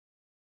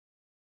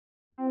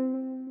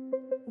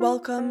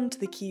Welcome to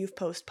the Kyiv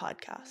Post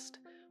podcast,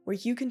 where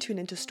you can tune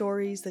into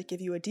stories that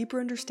give you a deeper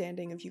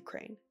understanding of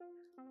Ukraine.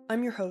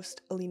 I'm your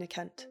host, Alina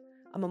Kent.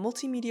 I'm a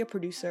multimedia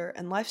producer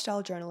and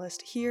lifestyle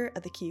journalist here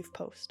at the Kyiv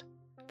Post.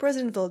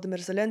 President Volodymyr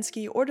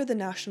Zelensky ordered the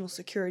National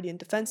Security and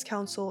Defense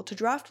Council to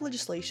draft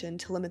legislation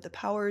to limit the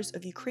powers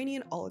of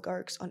Ukrainian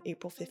oligarchs on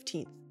April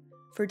 15th.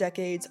 For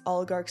decades,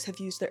 oligarchs have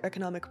used their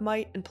economic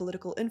might and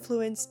political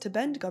influence to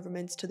bend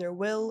governments to their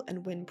will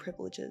and win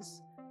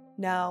privileges.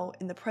 Now,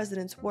 in the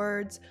president's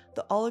words,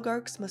 the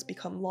oligarchs must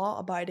become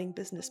law-abiding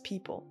business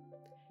people.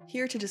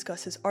 Here to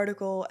discuss his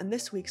article and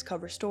this week's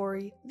cover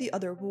story, The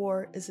Other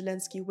War, Is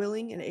Zelensky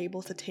Willing and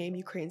Able to Tame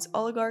Ukraine's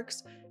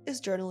Oligarchs, is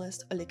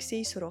journalist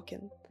Oleksiy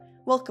Sorokin.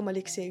 Welcome,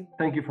 Oleksiy.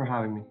 Thank you for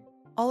having me.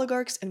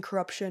 Oligarchs and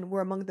corruption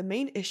were among the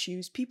main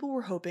issues people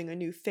were hoping a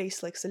new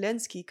face like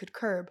Zelensky could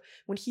curb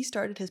when he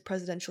started his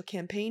presidential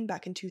campaign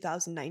back in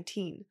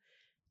 2019.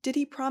 Did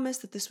he promise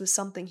that this was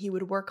something he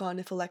would work on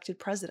if elected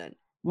president?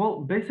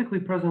 Well, basically,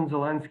 President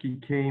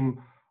Zelensky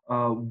came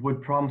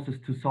with promises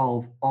to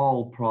solve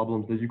all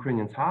problems that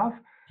Ukrainians have.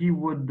 He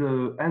would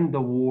end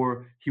the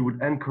war, he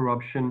would end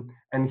corruption,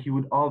 and he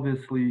would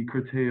obviously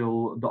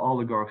curtail the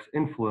oligarchs'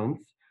 influence.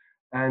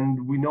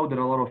 And we know that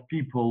a lot of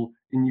people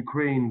in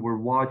Ukraine were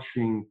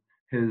watching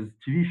his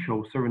TV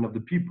show, Servant of the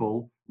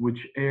People,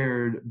 which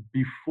aired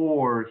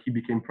before he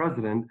became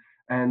president.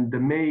 And the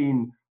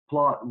main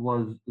plot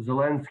was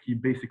Zelensky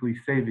basically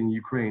saving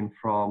Ukraine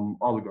from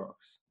oligarchs.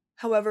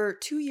 However,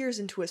 2 years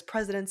into his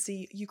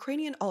presidency,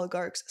 Ukrainian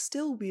oligarchs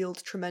still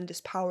wield tremendous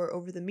power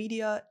over the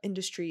media,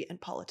 industry, and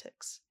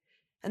politics.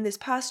 And this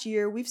past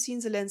year, we've seen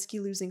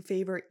Zelensky losing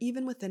favor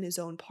even within his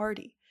own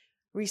party.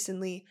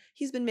 Recently,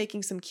 he's been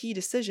making some key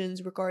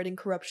decisions regarding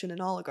corruption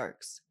and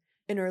oligarchs.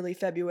 In early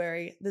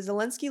February, the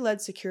Zelensky-led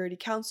Security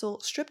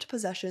Council stripped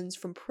possessions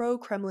from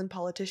pro-Kremlin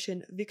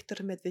politician Viktor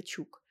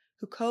Medvedchuk,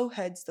 who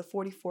co-heads the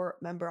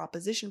 44-member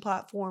opposition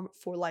platform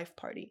For Life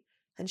Party,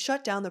 and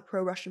shut down the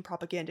pro-Russian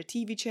propaganda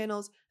TV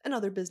channels and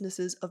other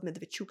businesses of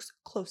Medvedchuk's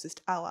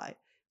closest ally,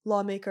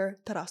 lawmaker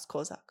Taras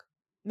Kozak.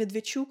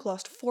 Medvedchuk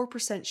lost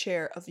 4%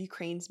 share of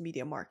Ukraine's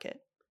media market.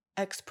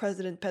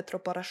 Ex-President Petro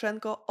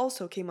Poroshenko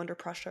also came under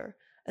pressure.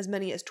 As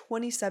many as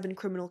 27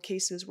 criminal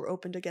cases were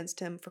opened against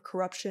him for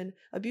corruption,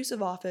 abuse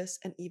of office,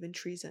 and even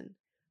treason.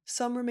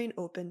 Some remain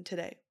open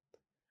today.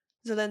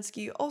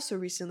 Zelensky also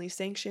recently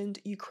sanctioned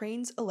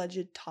Ukraine's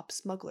alleged top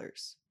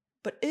smugglers.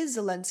 But is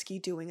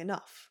Zelensky doing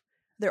enough?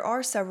 There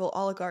are several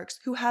oligarchs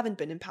who haven't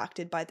been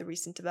impacted by the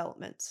recent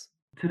developments.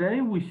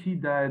 Today, we see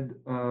that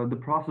the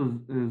process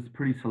is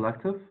pretty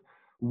selective.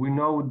 We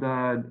know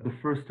that the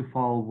first to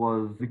fall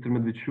was Viktor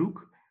Medvedchuk,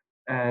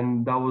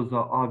 and that was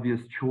an obvious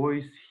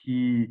choice.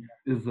 He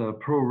is a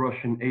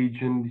pro-Russian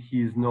agent.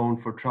 He's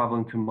known for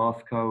traveling to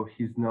Moscow.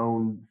 He's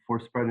known for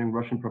spreading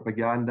Russian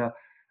propaganda.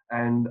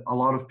 And a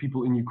lot of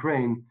people in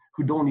Ukraine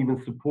who don't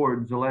even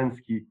support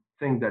Zelensky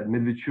think that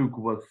Medvedchuk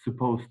was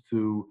supposed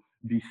to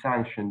be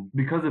sanctioned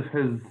because of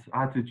his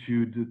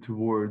attitude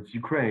towards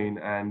Ukraine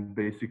and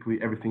basically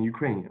everything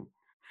Ukrainian.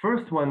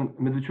 First, when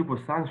Medvedchuk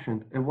was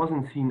sanctioned, it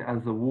wasn't seen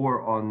as a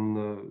war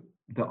on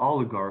the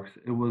oligarchs.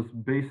 It was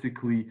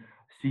basically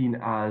seen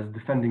as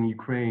defending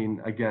Ukraine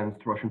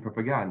against Russian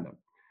propaganda.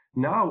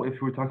 Now,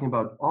 if we're talking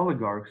about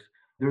oligarchs,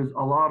 there's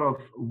a lot of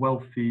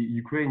wealthy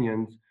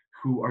Ukrainians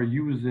who are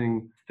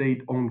using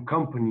state-owned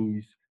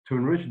companies to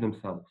enrich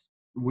themselves.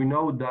 We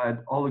know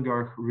that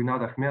oligarch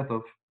Rinat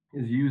Akhmetov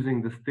is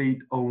using the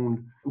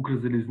state-owned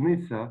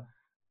Ukrzaliznytsia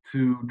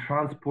to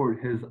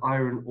transport his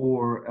iron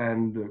ore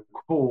and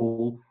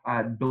coal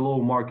at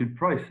below market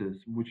prices,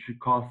 which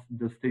cost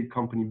the state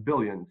company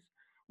billions.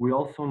 We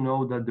also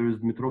know that there is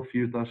Dmytro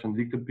Firtash and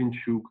Viktor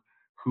Pinchuk,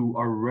 who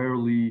are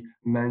rarely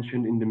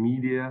mentioned in the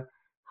media,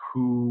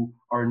 who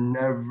are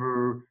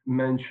never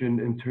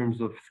mentioned in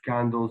terms of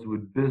scandals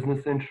with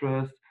business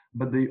interests,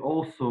 but they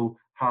also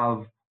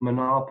have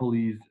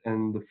monopolies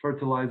in the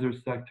fertilizer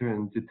sector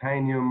and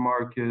titanium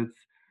markets.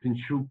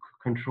 Pinchuk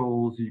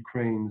controls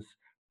Ukraine's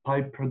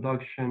pipe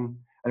production.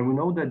 And we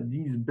know that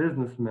these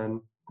businessmen,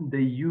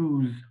 they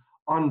use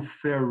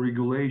unfair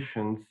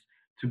regulations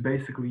to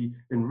basically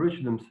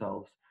enrich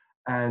themselves.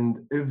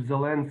 And if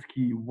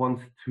Zelensky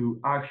wants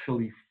to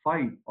actually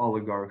fight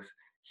oligarchs,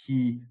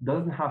 he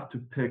doesn't have to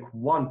pick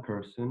one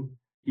person.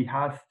 He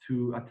has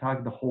to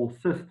attack the whole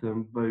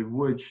system by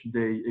which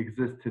they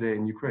exist today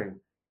in Ukraine.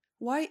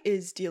 Why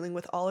is dealing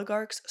with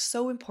oligarchs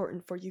so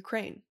important for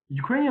Ukraine?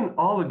 Ukrainian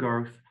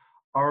oligarchs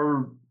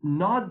are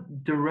not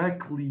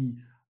directly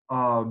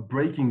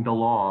breaking the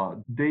law.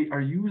 They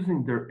are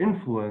using their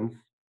influence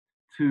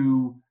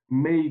to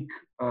make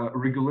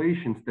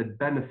regulations that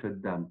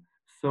benefit them.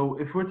 So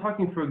if we're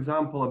talking, for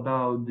example,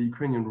 about the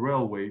Ukrainian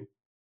railway,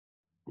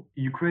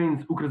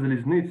 Ukraine's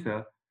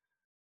Ukrzaliznytsia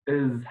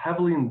is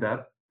heavily in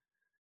debt,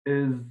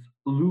 is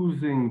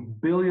losing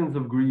billions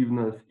of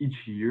hryvnias each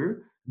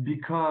year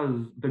because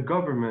the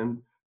government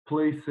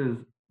places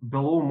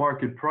below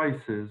market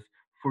prices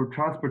for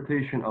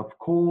transportation of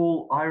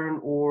coal, iron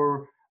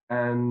ore,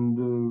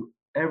 and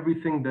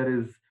everything that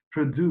is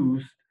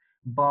produced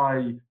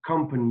by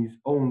companies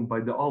owned by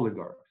the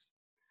oligarchs.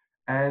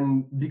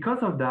 And because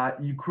of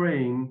that,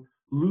 Ukraine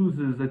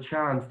loses a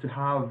chance to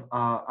have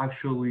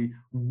actually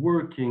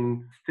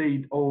working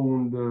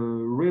state-owned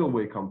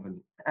railway company.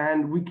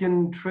 And we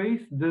can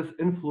trace this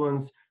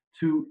influence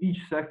to each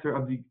sector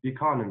of the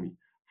economy.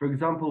 For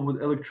example,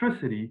 with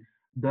electricity,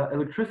 the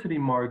electricity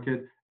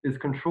market is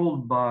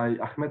controlled by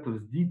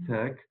Akhmetov's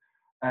DTEK,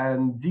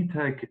 and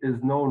DTEK is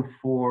known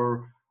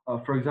for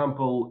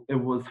example, it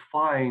was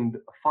fined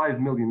 5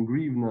 million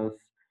hryvnias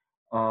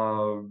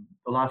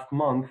last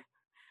month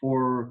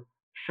for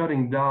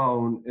shutting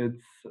down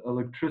its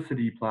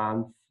electricity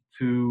plants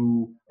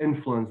to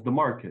influence the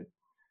market.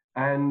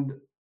 And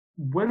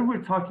when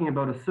we're talking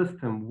about a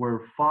system where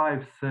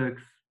five,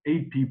 six,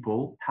 eight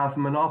people have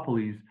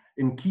monopolies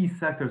in key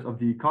sectors of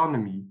the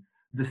economy,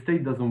 the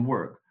state doesn't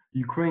work.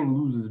 Ukraine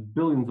loses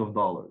billions of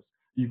dollars.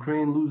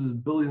 Ukraine loses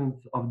billions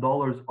of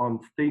dollars on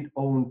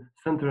state-owned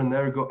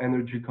Centrenergo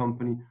energy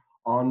company,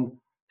 on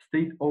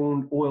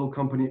state-owned oil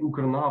company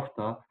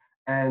Ukernafta,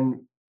 and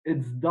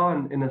it's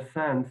done in a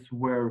sense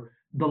where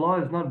the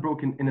law is not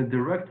broken in a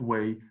direct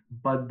way,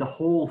 but the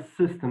whole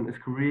system is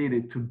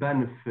created to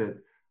benefit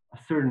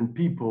certain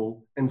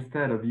people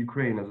instead of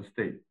Ukraine as a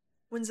state.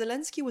 When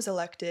Zelensky was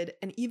elected,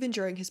 and even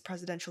during his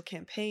presidential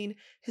campaign,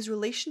 his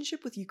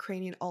relationship with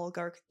Ukrainian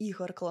oligarch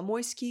Ihor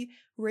Kolomoisky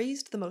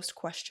raised the most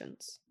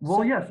questions.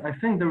 Well, yes, I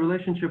think the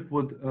relationship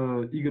with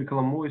Igor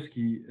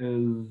Kolomoisky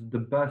is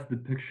the best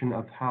depiction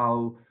of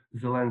how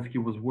Zelensky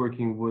was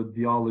working with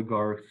the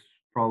oligarchs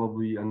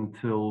probably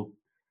until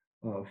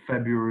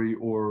February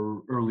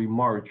or early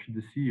March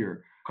this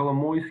year.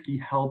 Kolomoisky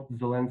helped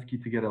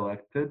Zelensky to get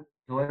elected.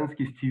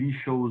 Zelensky's TV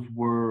shows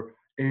were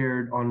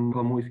aired on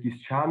Kolomoisky's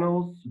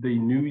channels. They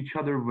knew each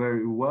other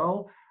very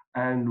well.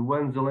 And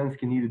when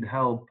Zelensky needed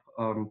help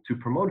to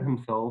promote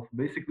himself,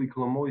 basically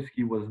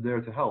Kolomoisky was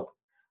there to help.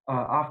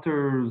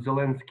 After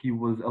Zelensky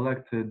was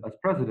elected as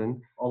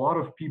president, a lot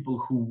of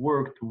people who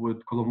worked with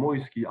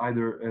Kolomoisky,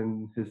 either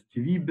in his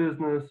TV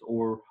business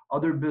or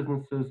other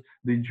businesses,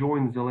 they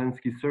joined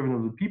Zelensky's Servant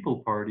of the People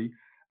Party.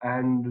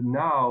 And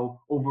now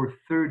over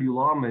 30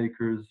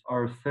 lawmakers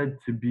are said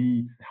to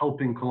be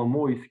helping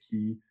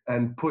Kolomoisky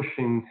and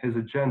pushing his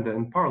agenda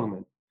in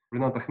parliament.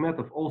 Rinat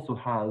Akhmetov also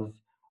has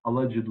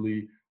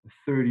allegedly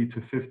 30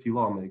 to 50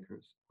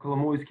 lawmakers.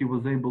 Kolomoisky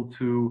was able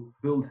to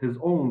build his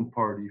own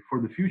party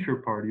for the future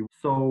party.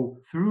 So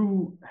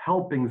through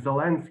helping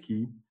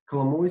Zelensky,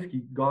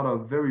 Kolomoisky got a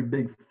very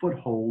big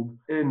foothold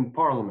in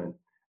parliament.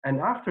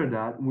 And after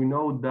that, we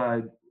know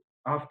that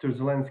after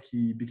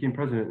Zelensky became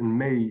president in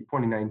May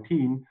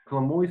 2019,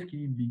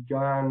 Kolomoisky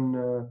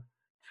began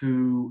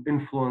to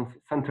influence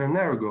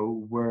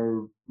Centrenergo,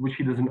 which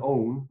he doesn't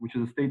own, which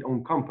is a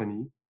state-owned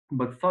company.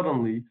 But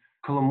suddenly,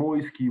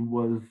 Kolomoisky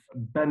was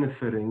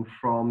benefiting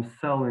from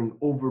selling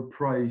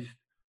overpriced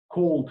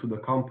coal to the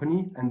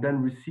company and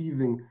then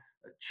receiving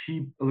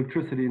cheap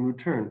electricity in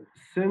return.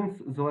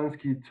 Since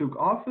Zelensky took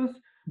office,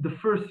 the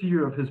first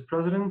year of his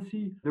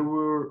presidency, there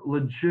were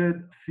legit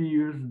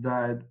fears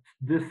that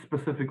this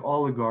specific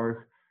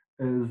oligarch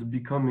is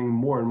becoming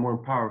more and more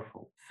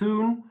powerful.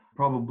 Soon,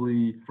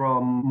 probably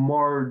from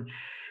March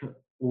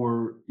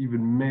or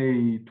even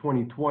May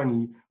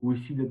 2020,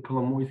 we see that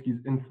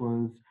Kolomoisky's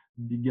influence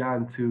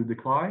began to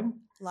decline.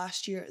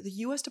 Last year, the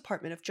U.S.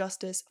 Department of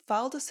Justice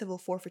filed a civil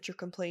forfeiture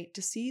complaint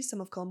to seize some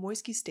of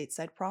Kolomoisky's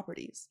stateside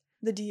properties.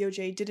 The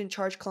DOJ didn't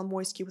charge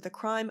Kolomoisky with a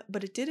crime,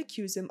 but it did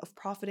accuse him of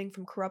profiting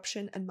from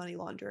corruption and money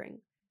laundering.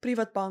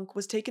 Privatbank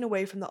was taken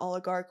away from the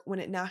oligarch when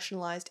it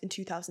nationalized in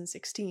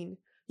 2016.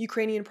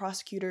 Ukrainian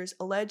prosecutors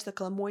allege that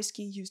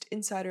Kolomoisky used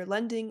insider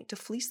lending to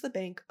fleece the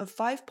bank of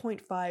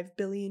 5.5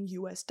 billion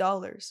US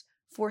dollars,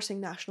 forcing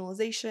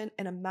nationalization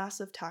and a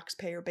massive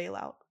taxpayer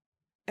bailout.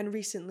 And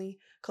recently,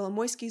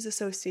 Kolomoisky's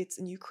associates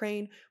in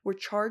Ukraine were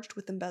charged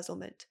with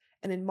embezzlement,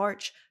 and in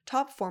March,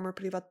 top former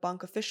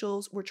Privatbank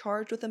officials were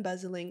charged with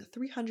embezzling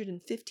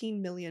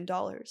 $315 million,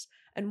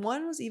 and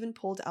one was even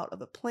pulled out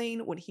of a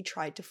plane when he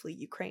tried to flee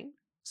Ukraine.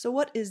 So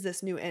what is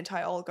this new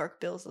anti-oligarch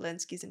bill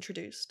Zelensky's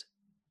introduced?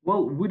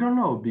 Well, we don't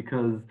know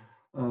because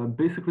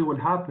basically what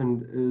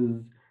happened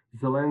is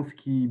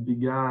Zelensky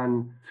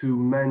began to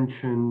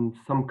mention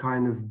some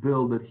kind of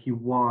bill that he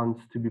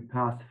wants to be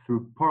passed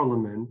through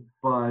parliament.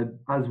 But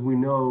as we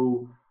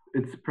know,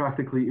 it's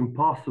practically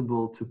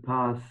impossible to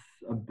pass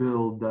a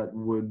bill that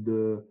would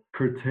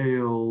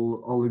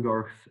curtail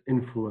oligarchs'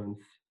 influence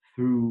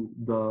through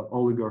the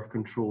oligarch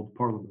controlled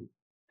parliament.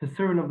 The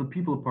Servant of the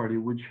People Party,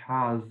 which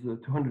has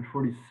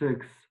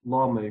 246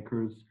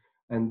 lawmakers,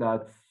 and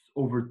that's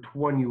over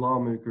 20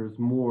 lawmakers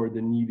more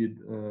than needed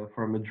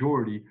for a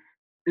majority,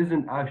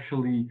 isn't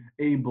actually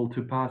able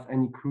to pass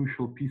any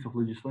crucial piece of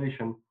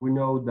legislation. We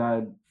know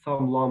that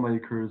some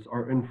lawmakers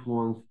are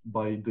influenced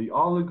by the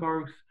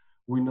oligarchs.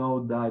 We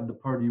know that the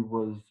party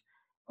was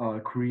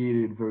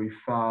created very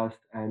fast,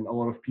 and a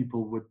lot of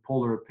people with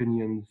polar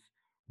opinions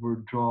were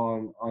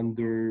drawn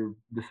under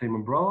the same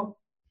umbrella.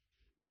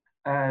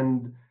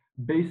 And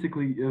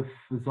basically, if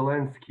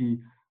Zelensky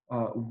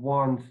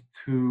wants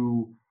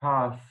to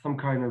pass some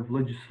kind of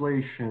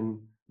legislation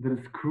that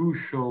is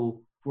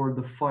crucial for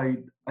the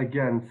fight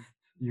against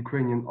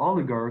Ukrainian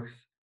oligarchs,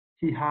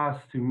 he has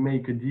to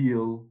make a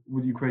deal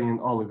with Ukrainian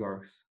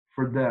oligarchs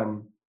for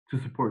them to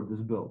support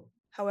this bill.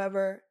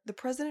 However, the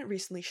president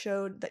recently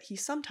showed that he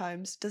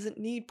sometimes doesn't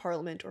need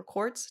parliament or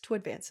courts to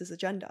advance his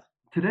agenda.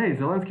 Today,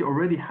 Zelensky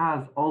already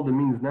has all the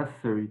means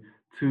necessary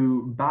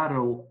to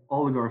battle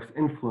oligarchs'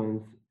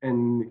 influence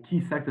in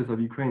key sectors of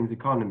Ukraine's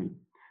economy.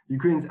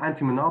 Ukraine's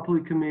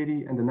Anti-Monopoly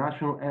Committee and the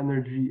National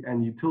Energy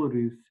and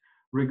Utilities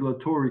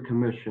Regulatory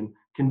Commission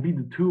can be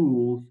the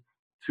tools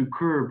to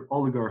curb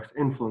oligarchs'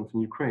 influence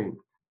in Ukraine.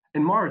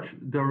 In March,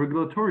 the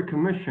Regulatory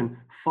Commission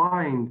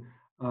fined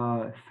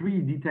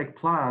 3 DTEC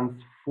plants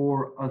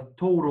for a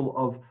total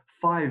of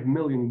 5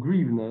 million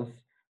hryvnias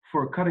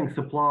for cutting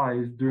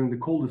supplies during the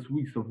coldest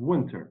weeks of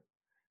winter.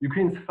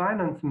 Ukraine's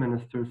finance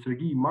minister,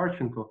 Sergei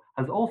Marchenko,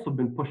 has also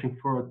been pushing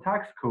for a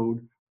tax code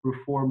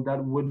reform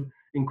that would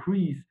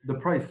increase the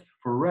price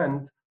for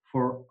rent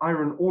for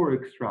iron ore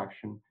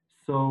extraction.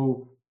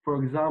 So,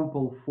 for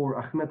example,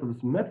 for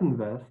Akhmetov's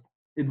Metinvest,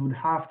 it would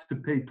have to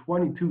pay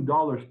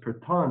 $22 per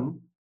ton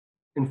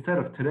instead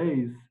of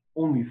today's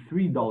only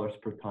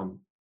 $3 per ton.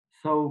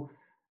 So,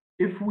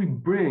 if we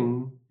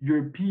bring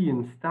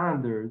European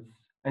standards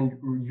and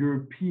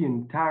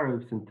European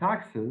tariffs and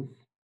taxes,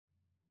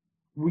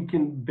 we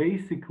can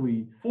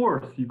basically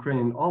force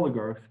Ukrainian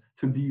oligarchs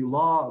to be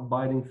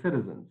law-abiding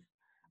citizens.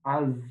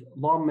 As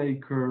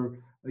lawmaker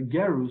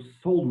Gerus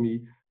told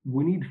me,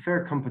 we need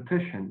fair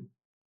competition,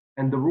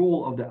 and the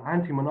role of the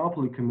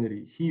Anti-Monopoly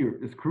Committee here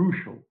is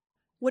crucial.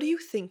 What do you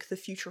think the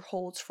future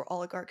holds for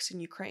oligarchs in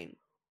Ukraine?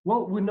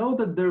 Well, we know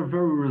that they're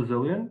very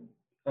resilient.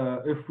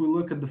 If we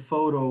look at the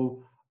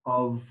photo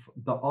of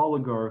the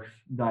oligarchs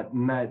that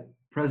met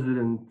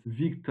President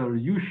Viktor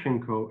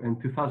Yushchenko in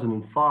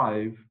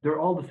 2005, they're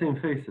all the same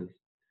faces.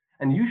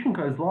 And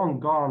Yushchenko is long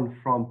gone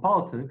from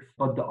politics,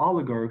 but the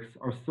oligarchs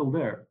are still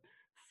there.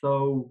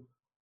 So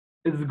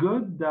it's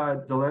good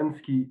that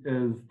Zelensky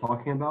is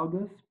talking about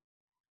this.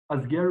 As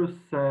Gerus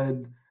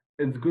said,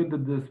 it's good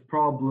that this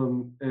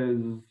problem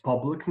is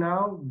public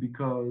now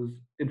because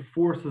it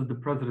forces the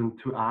president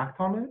to act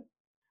on it.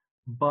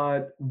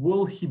 But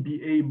will he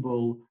be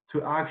able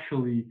to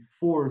actually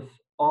force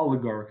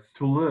oligarchs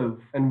to live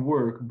and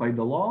work by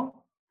the law?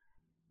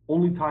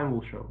 Only time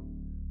will show.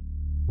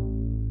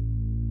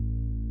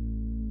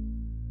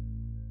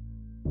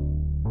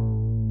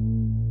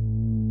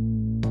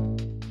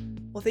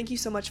 Well, thank you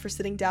so much for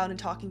sitting down and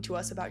talking to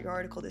us about your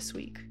article this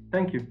week.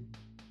 Thank you.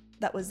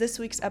 That was this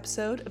week's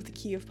episode of the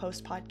Kyiv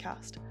Post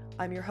podcast.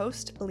 I'm your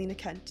host, Alina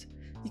Kent.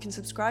 You can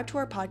subscribe to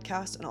our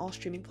podcast on all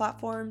streaming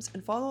platforms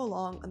and follow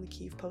along on the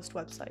Kyiv Post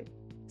website.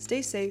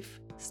 Stay safe,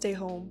 stay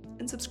home,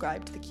 and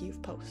subscribe to the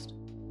Kyiv Post.